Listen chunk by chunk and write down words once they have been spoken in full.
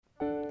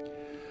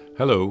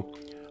Hello,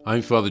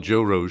 I'm Father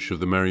Joe Roche of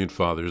the Marian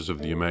Fathers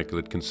of the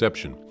Immaculate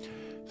Conception.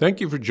 Thank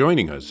you for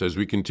joining us as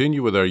we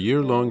continue with our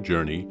year-long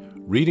journey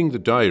reading the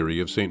diary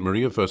of St.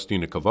 Maria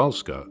Faustina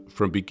Kowalska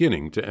from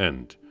beginning to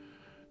end.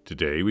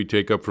 Today we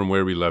take up from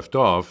where we left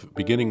off,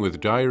 beginning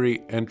with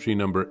diary entry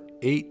number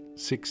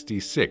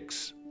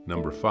 866,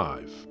 number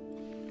 5.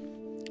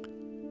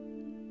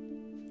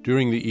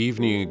 During the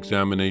evening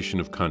examination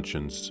of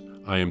conscience,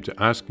 I am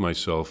to ask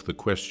myself the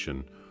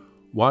question,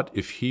 what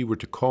if he were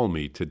to call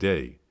me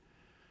today?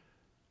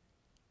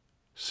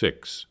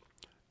 6.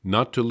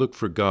 Not to look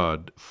for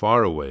God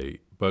far away,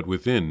 but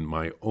within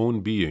my own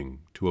being,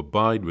 to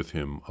abide with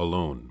him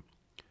alone.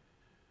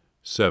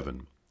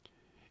 7.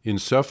 In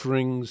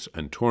sufferings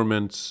and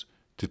torments,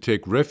 to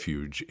take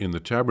refuge in the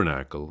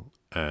tabernacle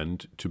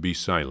and to be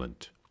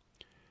silent.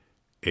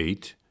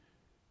 8.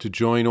 To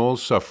join all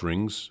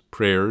sufferings,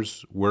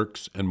 prayers,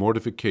 works, and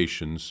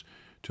mortifications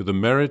to the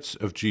merits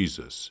of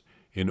Jesus,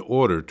 in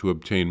order to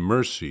obtain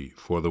mercy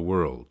for the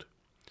world.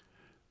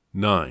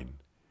 9.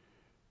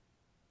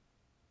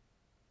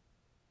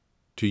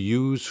 To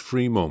use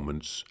free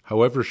moments,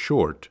 however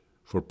short,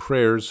 for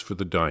prayers for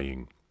the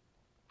dying.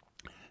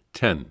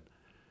 10.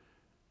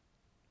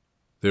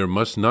 There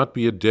must not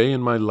be a day in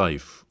my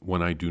life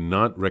when I do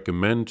not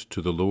recommend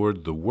to the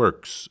Lord the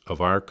works of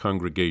our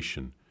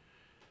congregation.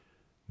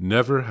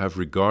 Never have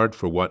regard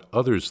for what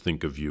others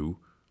think of you,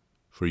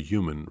 for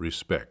human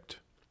respect.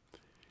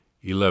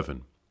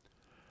 11.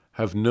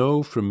 Have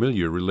no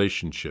familiar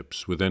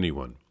relationships with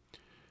anyone.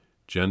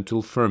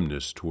 Gentle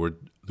firmness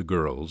toward the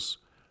girls,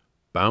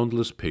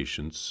 boundless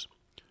patience.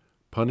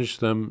 Punish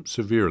them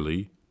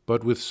severely,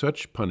 but with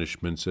such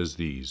punishments as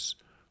these: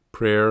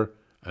 prayer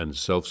and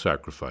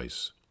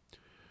self-sacrifice.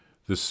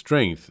 The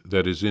strength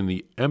that is in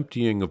the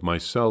emptying of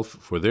myself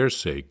for their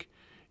sake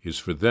is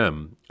for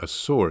them a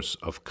source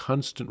of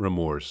constant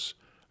remorse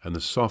and the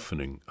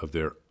softening of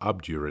their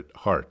obdurate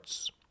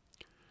hearts.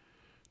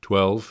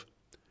 12.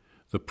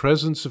 The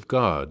presence of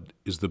God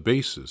is the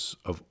basis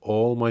of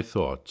all my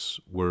thoughts,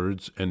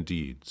 words, and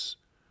deeds.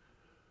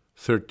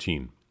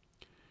 13.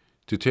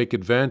 To take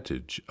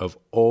advantage of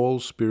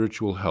all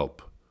spiritual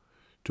help,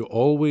 to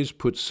always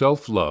put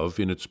self-love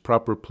in its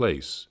proper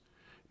place,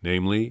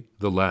 namely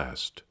the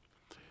last,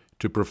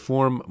 to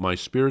perform my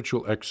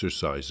spiritual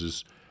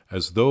exercises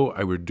as though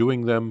I were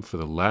doing them for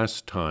the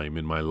last time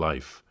in my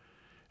life,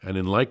 and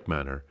in like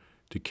manner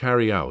to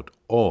carry out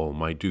all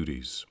my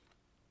duties.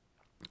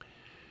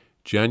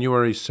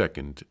 January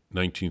 2nd,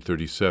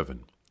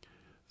 1937.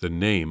 The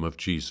name of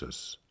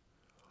Jesus.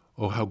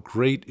 Oh, how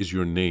great is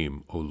your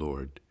name, O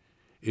Lord!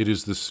 It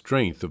is the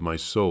strength of my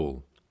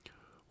soul.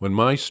 When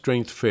my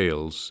strength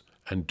fails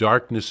and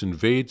darkness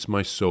invades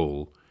my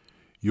soul,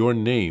 your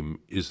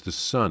name is the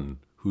sun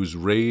whose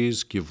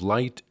rays give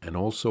light and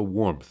also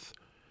warmth,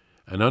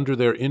 and under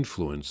their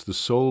influence the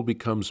soul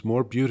becomes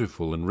more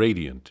beautiful and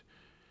radiant,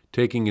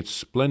 taking its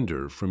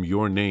splendor from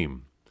your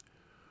name.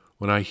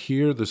 When I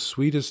hear the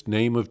sweetest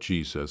name of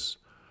Jesus,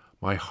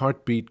 my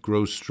heartbeat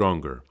grows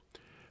stronger,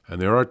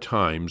 and there are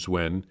times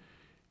when,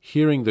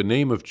 hearing the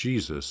name of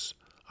Jesus,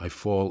 I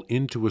fall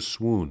into a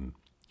swoon.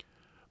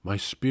 My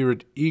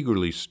spirit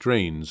eagerly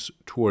strains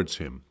towards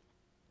him.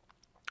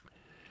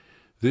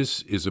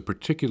 This is a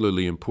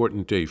particularly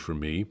important day for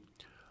me.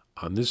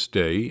 On this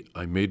day,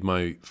 I made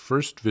my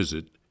first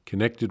visit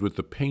connected with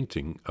the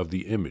painting of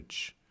the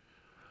image.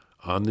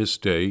 On this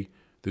day,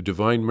 the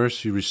Divine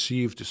Mercy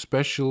received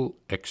special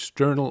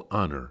external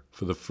honor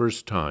for the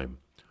first time,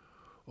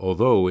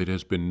 although it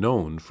has been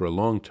known for a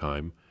long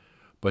time,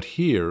 but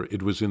here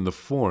it was in the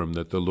form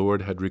that the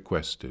Lord had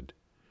requested.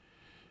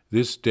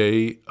 This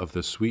day of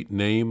the sweet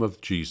name of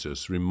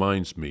Jesus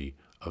reminds me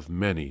of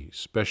many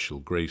special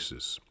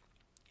graces.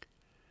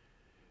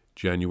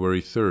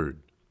 January 3rd.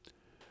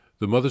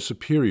 The Mother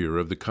Superior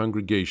of the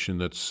congregation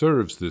that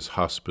serves this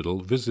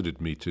hospital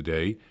visited me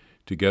today,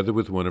 together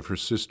with one of her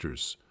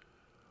sisters.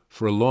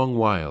 For a long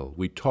while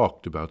we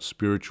talked about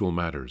spiritual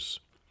matters.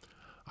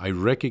 I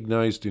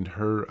recognized in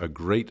her a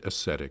great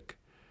ascetic,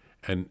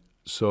 and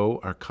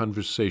so our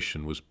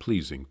conversation was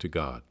pleasing to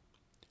God.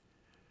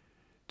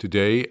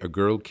 Today a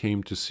girl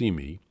came to see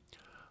me.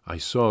 I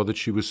saw that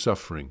she was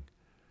suffering,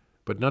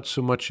 but not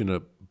so much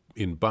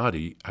in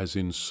body as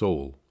in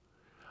soul.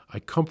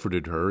 I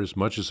comforted her as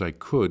much as I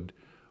could,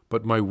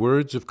 but my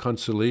words of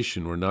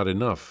consolation were not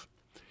enough.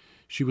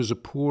 She was a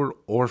poor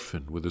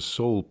orphan with a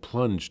soul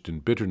plunged in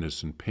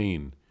bitterness and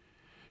pain.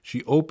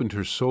 She opened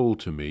her soul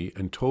to me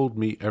and told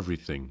me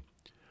everything.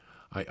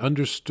 I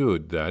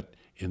understood that,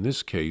 in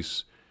this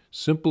case,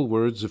 simple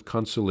words of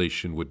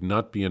consolation would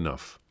not be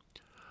enough.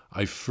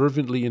 I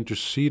fervently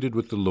interceded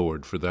with the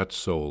Lord for that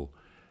soul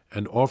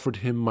and offered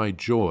him my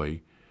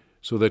joy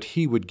so that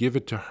he would give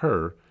it to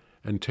her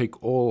and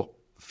take all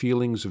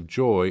feelings of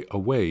joy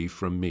away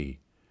from me.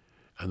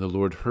 And the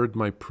Lord heard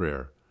my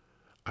prayer.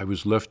 I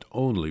was left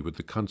only with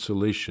the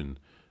consolation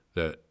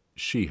that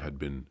she had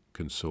been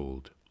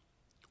consoled.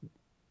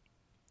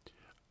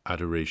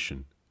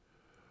 Adoration.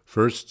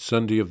 First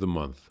Sunday of the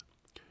month.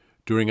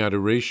 During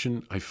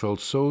adoration, I felt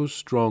so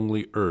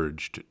strongly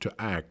urged to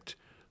act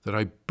that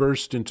I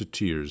burst into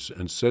tears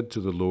and said to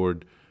the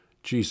Lord,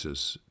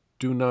 Jesus,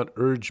 do not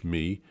urge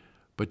me,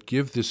 but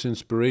give this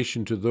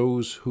inspiration to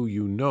those who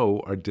you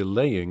know are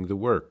delaying the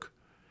work.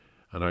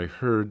 And I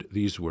heard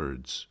these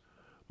words,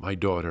 My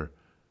daughter,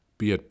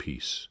 be at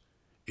peace.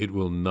 It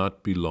will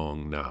not be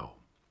long now.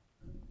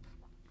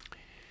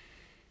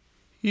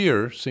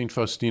 Here, St.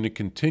 Faustina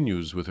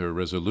continues with her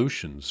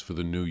resolutions for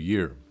the new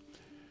year.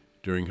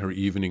 During her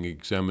evening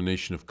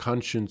examination of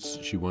conscience,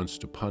 she wants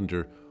to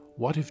ponder,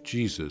 what if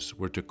Jesus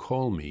were to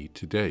call me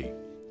today?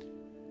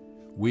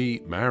 We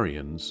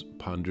Marians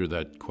ponder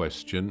that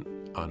question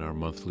on our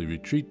monthly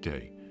retreat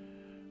day,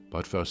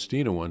 but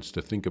Faustina wants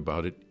to think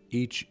about it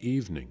each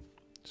evening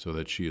so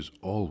that she is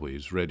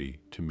always ready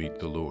to meet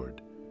the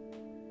Lord.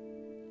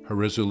 Her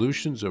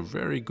resolutions are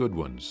very good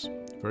ones,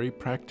 very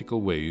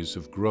practical ways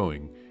of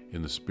growing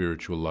in the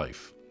spiritual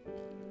life.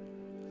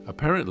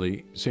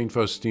 Apparently, St.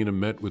 Faustina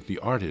met with the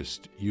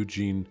artist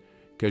Eugene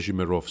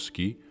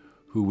Kazimierowski,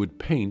 who would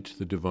paint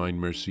the Divine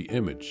Mercy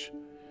image.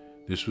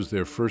 This was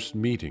their first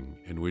meeting,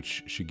 in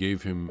which she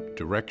gave him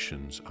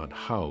directions on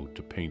how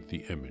to paint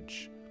the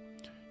image.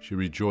 She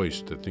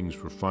rejoiced that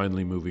things were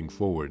finally moving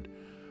forward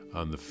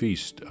on the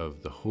feast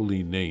of the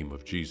Holy Name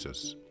of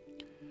Jesus.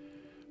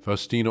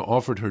 Faustina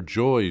offered her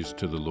joys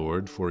to the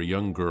Lord for a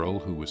young girl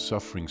who was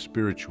suffering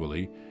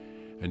spiritually,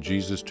 and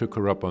Jesus took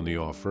her up on the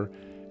offer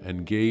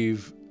and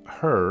gave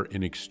her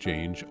in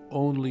exchange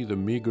only the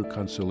meager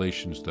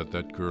consolations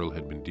that girl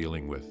had been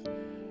dealing with.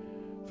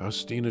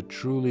 Faustina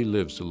truly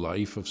lives a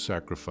life of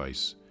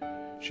sacrifice.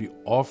 She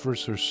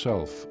offers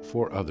herself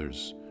for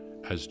others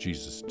as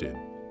Jesus did.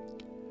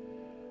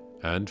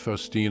 And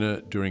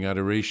Faustina, during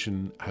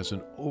adoration, has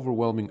an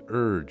overwhelming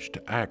urge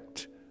to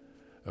act,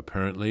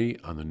 apparently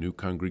on the new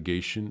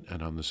congregation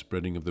and on the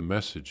spreading of the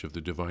message of the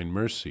Divine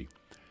Mercy.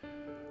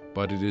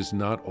 But it is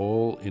not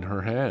all in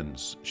her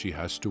hands. She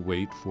has to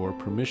wait for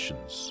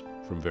permissions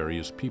from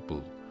various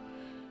people.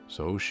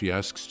 So she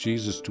asks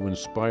Jesus to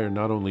inspire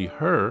not only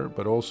her,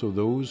 but also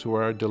those who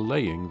are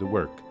delaying the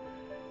work.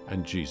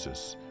 And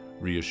Jesus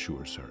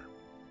reassures her.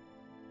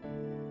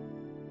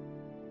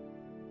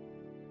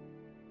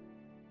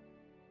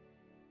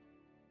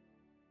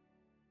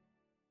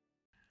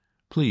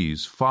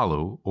 Please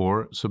follow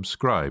or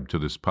subscribe to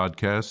this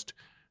podcast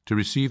to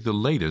receive the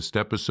latest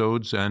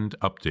episodes and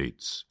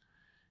updates.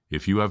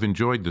 If you have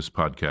enjoyed this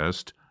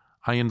podcast,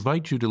 I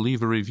invite you to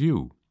leave a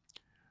review.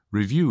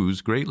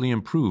 Reviews greatly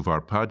improve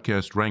our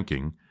podcast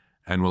ranking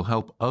and will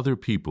help other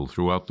people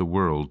throughout the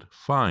world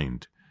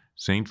find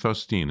St.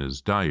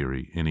 Faustina's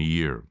Diary in a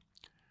Year.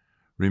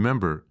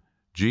 Remember,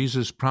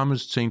 Jesus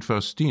promised St.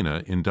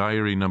 Faustina in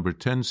Diary number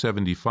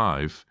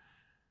 1075,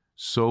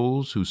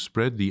 souls who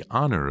spread the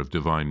honor of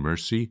divine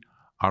mercy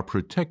are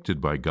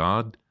protected by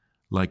God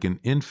like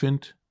an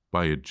infant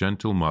by a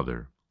gentle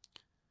mother.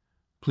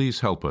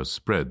 Please help us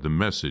spread the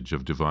message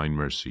of divine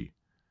mercy.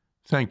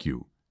 Thank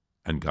you,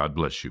 and God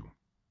bless you.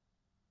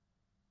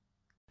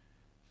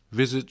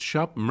 Visit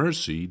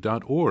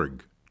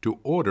shopmercy.org to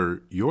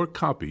order your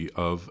copy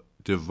of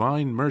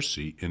Divine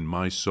Mercy in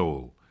My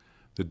Soul,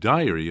 the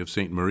Diary of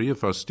St. Maria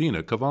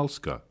Faustina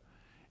Kowalska.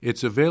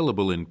 It's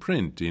available in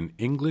print in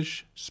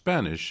English,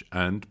 Spanish,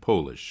 and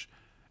Polish,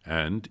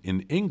 and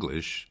in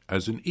English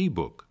as an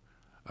e-book,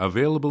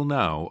 available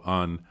now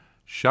on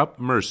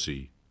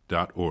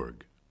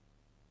shopmercy.org.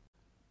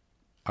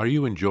 Are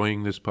you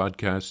enjoying this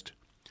podcast?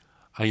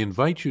 I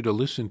invite you to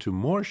listen to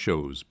more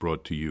shows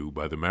brought to you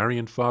by the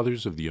Marian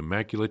Fathers of the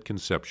Immaculate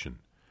Conception.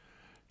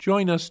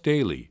 Join us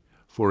daily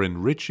for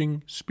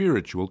enriching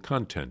spiritual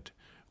content,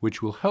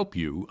 which will help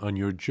you on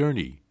your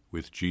journey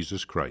with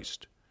Jesus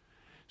Christ.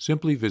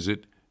 Simply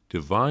visit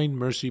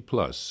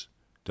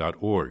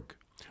DivineMercyPlus.org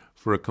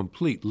for a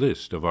complete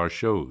list of our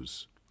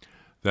shows.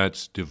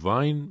 That's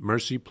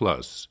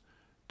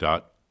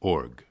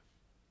DivineMercyPlus.org.